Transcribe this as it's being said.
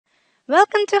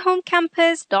Welcome to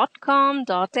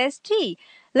homecampus.com.sg.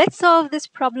 Let's solve this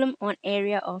problem on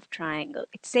area of triangle.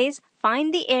 It says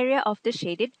find the area of the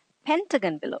shaded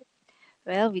pentagon below.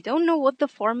 Well, we don't know what the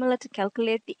formula to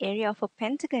calculate the area of a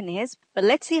pentagon is, but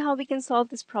let's see how we can solve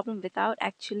this problem without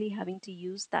actually having to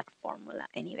use that formula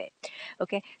anyway.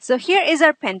 Okay, so here is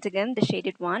our pentagon, the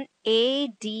shaded one, A,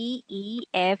 D, E,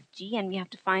 F, G, and we have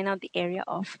to find out the area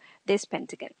of this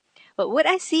pentagon. But what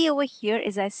I see over here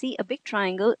is I see a big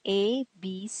triangle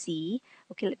ABC.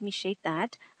 Okay, let me shade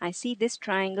that. I see this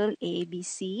triangle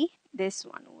ABC, this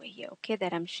one over here, okay,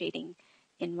 that I'm shading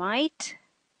in white.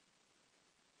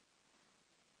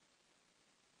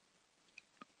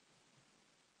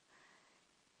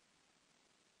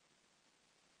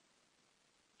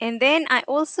 And then I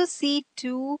also see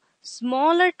two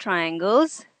smaller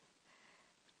triangles,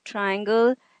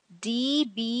 triangle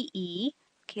DBE.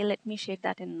 Okay, let me shade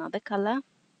that in another color,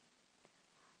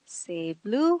 say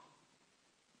blue.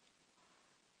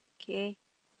 Okay,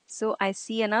 so I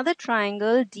see another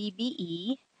triangle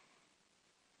DBE,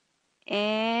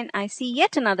 and I see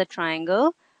yet another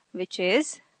triangle which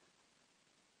is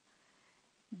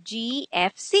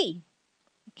GFC.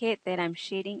 Okay, that I'm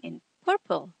shading in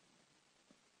purple.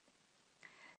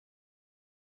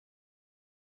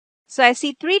 So I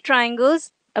see three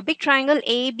triangles, a big triangle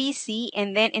ABC,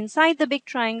 and then inside the big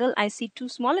triangle, I see two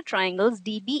smaller triangles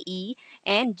DBE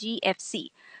and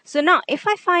GFC. So now if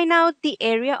I find out the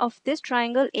area of this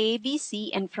triangle ABC,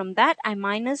 and from that I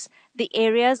minus the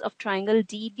areas of triangle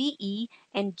DBE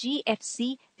and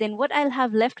GFC, then what I'll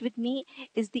have left with me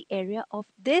is the area of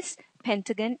this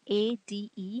pentagon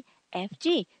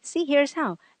ADEFG. See, here's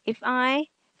how. If I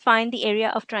find the area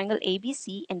of triangle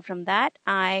ABC, and from that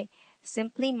I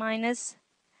simply minus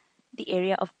the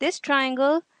area of this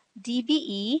triangle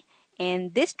DBE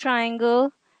and this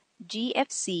triangle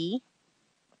GFC,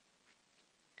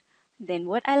 then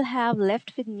what I'll have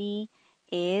left with me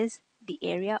is the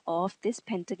area of this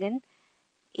pentagon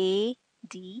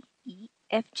ADEFG.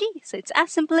 So it's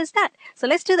as simple as that. So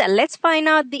let's do that. Let's find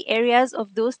out the areas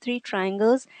of those three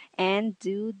triangles and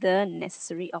do the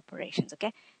necessary operations.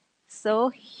 Okay, so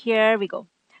here we go.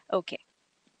 Okay,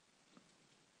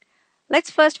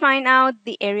 let's first find out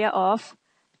the area of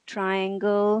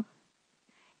triangle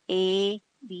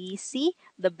ABC,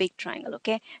 the big triangle.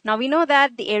 Okay, now we know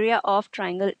that the area of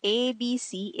triangle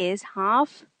ABC is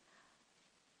half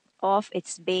of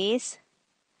its base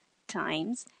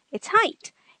times its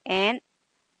height, and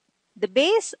the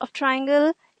base of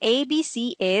triangle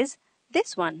ABC is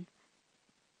this one,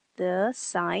 the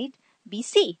side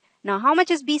BC. Now, how much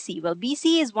is BC? Well,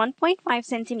 BC is 1.5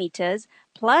 centimeters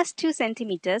plus 2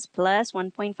 centimeters plus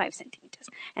 1.5 centimeters.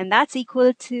 And that's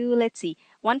equal to, let's see,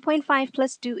 1.5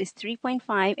 plus 2 is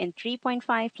 3.5, and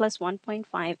 3.5 plus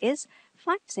 1.5 is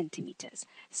 5 centimeters.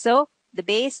 So the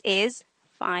base is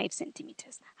 5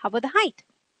 centimeters. How about the height?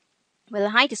 Well,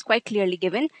 the height is quite clearly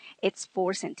given. It's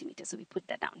 4 centimeters. So we put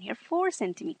that down here, 4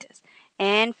 centimeters.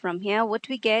 And from here, what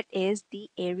we get is the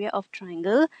area of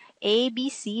triangle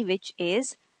ABC, which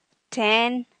is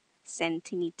 10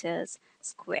 centimeters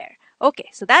square. Okay,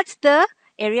 so that's the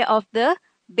area of the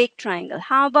big triangle.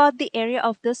 How about the area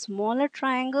of the smaller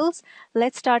triangles?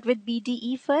 Let's start with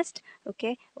BDE first,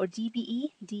 okay, or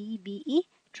DBE,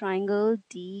 triangle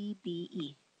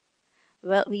DBE.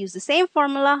 Well, we use the same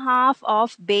formula, half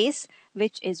of base,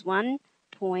 which is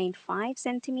 1.5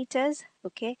 centimeters,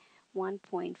 okay,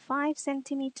 1.5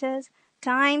 centimeters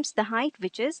times the height,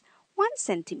 which is 1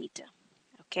 centimeter,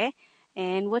 okay.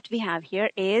 And what we have here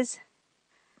is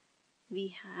we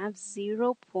have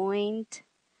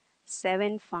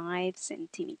 0.75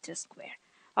 centimeters square.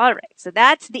 All right, so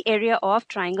that's the area of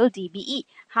triangle DBE.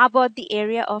 How about the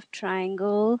area of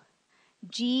triangle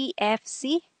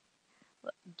GFC?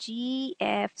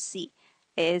 GFC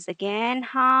is again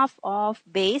half of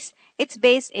base. Its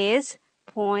base is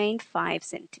 0.5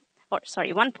 centimeters, or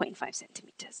sorry, 1.5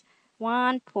 centimeters.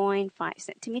 1.5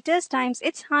 centimeters times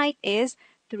its height is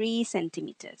 3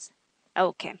 centimeters.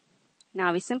 Okay,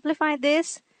 now we simplify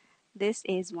this. This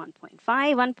is 1.5.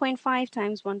 1.5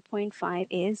 times 1.5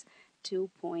 is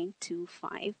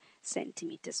 2.25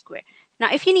 centimeters square.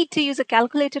 Now, if you need to use a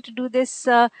calculator to do this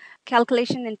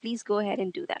calculation, then please go ahead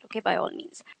and do that, okay, by all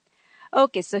means.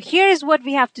 Okay, so here is what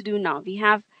we have to do now. We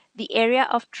have the area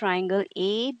of triangle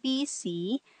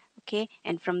ABC, okay,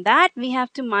 and from that we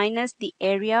have to minus the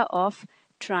area of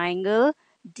triangle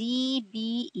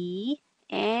DBE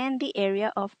and the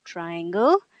area of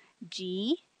triangle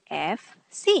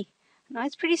GFC. Now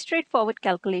it's pretty straightforward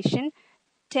calculation.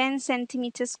 10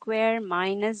 centimeters square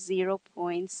minus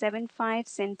 0.75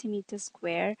 centimeters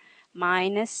square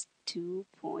minus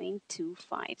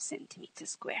 2.25 centimeters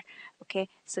square. Okay,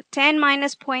 so 10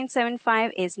 minus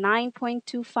 0.75 is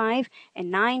 9.25,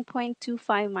 and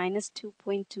 9.25 minus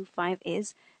 2.25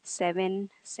 is 7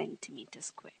 centimeters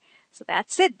square. So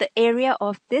that's it. The area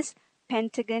of this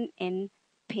pentagon in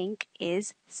pink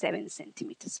is 7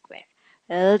 centimeters square.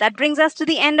 Well, that brings us to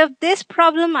the end of this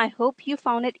problem. I hope you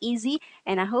found it easy,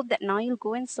 and I hope that now you'll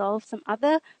go and solve some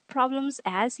other problems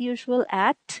as usual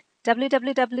at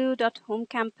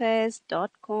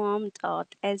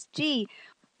www.homecampus.com.sg.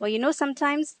 Well,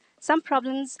 sometimes some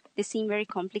problems, they seem very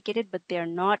complicated, but they're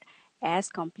not as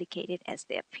complicated as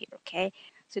they appear, okay?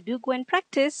 So do go and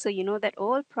practice so you know that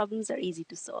all problems are easy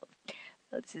to solve.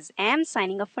 Well, this is Am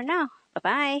signing off for now.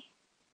 Bye-bye.